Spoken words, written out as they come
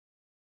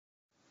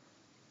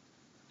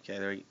Okay,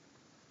 there you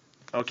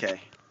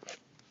Okay.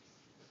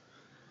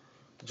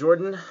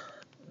 Jordan,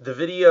 the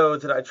video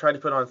that I tried to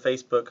put on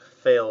Facebook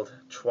failed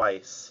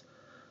twice.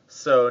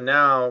 So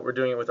now we're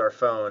doing it with our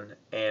phone,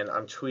 and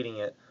I'm tweeting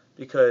it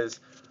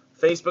because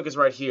Facebook is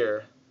right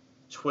here,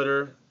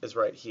 Twitter is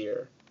right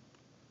here.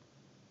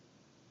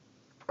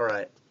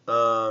 Alright,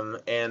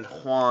 and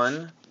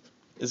Juan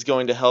is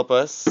going to help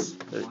us.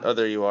 Oh,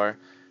 there you are.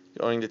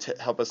 Going to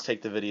help us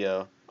take the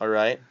video.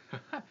 Alright?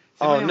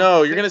 Oh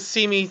no, you're going to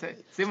see me. Say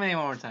my name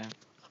one more time.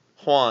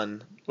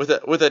 Juan, with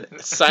a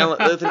silent,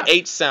 with an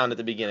H sound at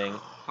the beginning.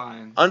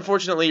 Fine.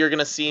 Unfortunately, you're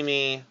gonna see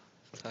me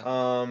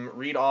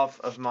read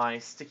off of my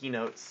sticky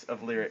notes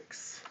of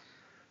lyrics.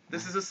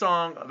 This is a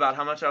song about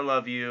how much I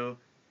love you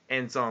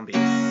and zombies.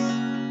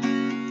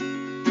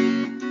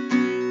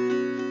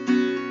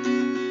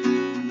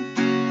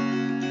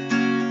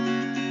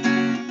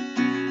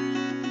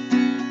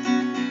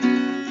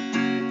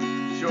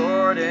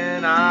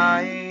 Jordan,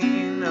 I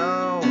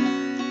know.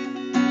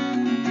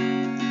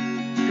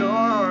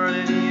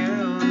 Jordan, you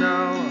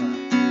know.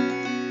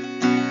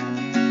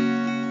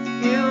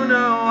 You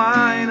know,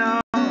 I know.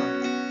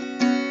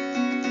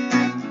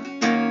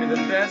 You're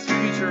the best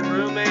future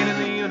roommate in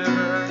the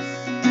universe.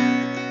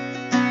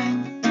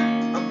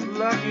 I'm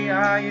lucky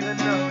I even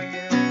know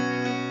you.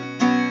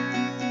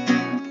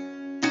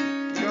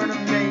 You're an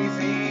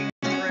amazing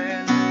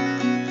friend.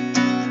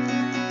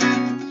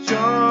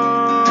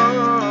 Jordan,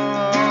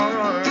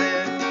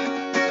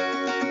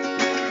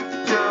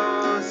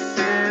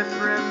 Joseph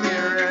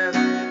Ramirez.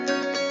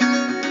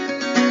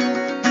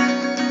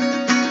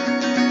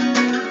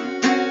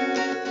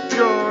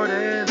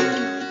 Jordan,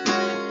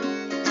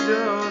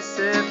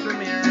 Joseph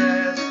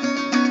Ramirez.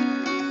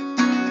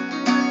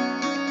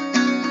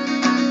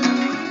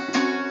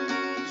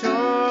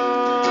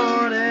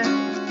 Jordan,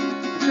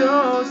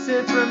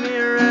 Joseph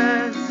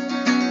Ramirez.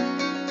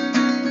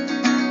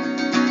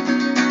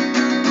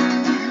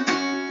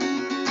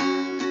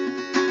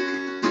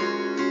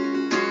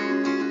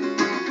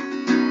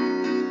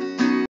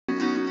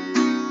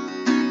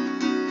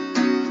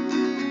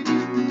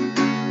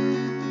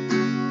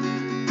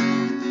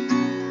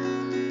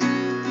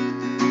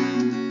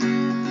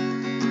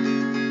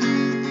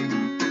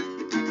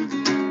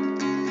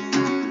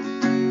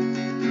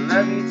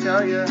 Let me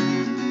tell you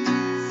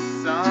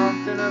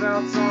something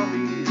about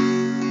zombies.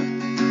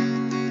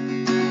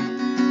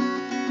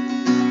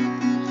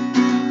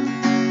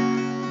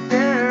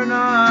 They're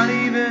not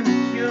even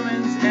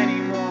humans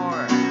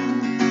anymore.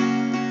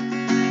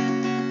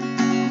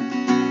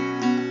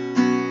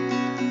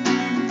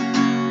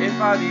 If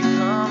I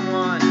become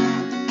one,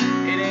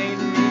 it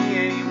ain't me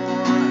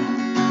anymore.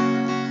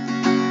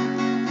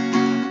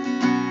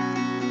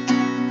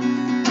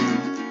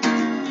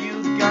 You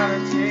gotta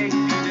take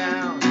me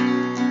down.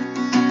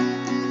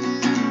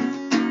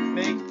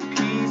 Make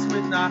peace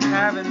with not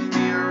having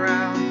me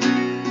around.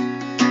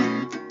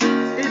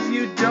 If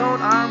you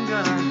don't, I'm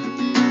gonna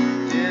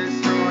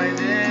destroy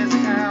this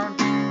town.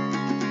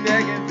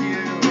 Begging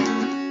you,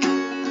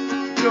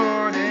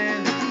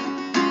 Jordan,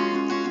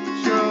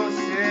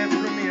 Joseph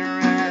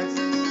Ramirez.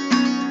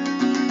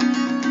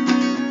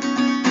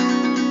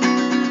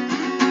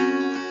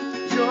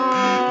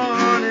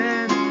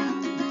 Jordan,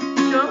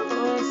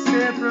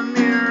 Joseph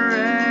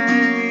Ramirez.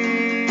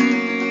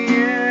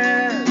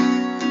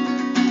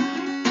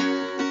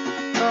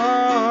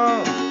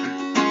 Oh,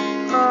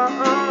 oh,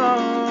 oh,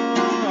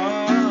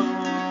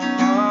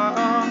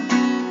 oh,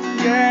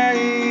 yeah,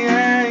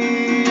 yeah,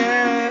 yeah.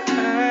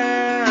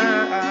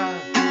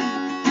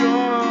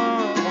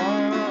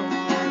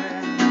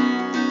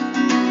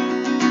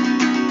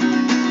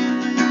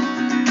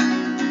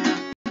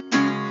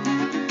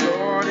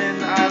 Jordan,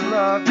 I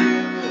love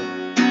you.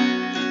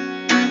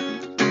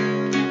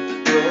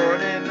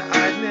 Jordan, I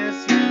miss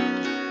you.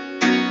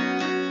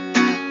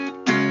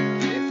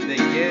 If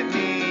they get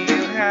me,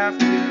 you have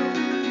to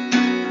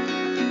get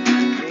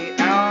me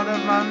out of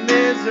my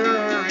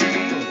misery.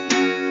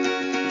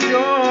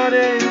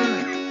 Jordan,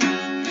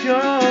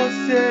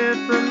 Joseph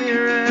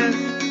Ramirez.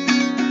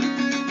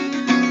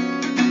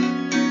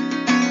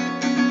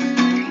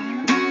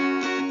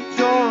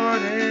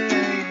 Jordan,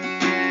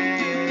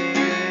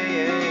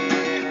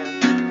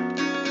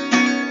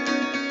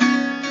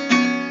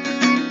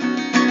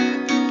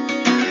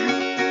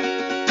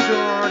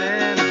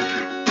 Jordan,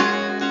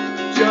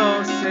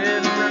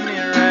 Joseph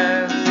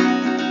Ramirez.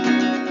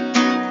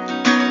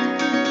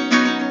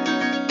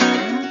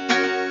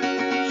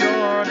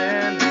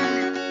 Jordan,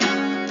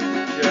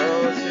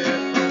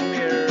 Joseph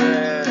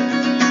Ramirez.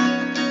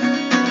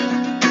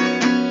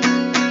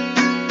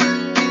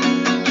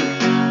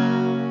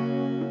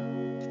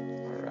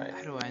 All right.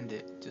 How do I end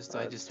it? Do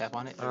I just tap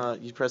on it?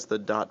 You press the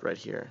dot right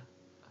here.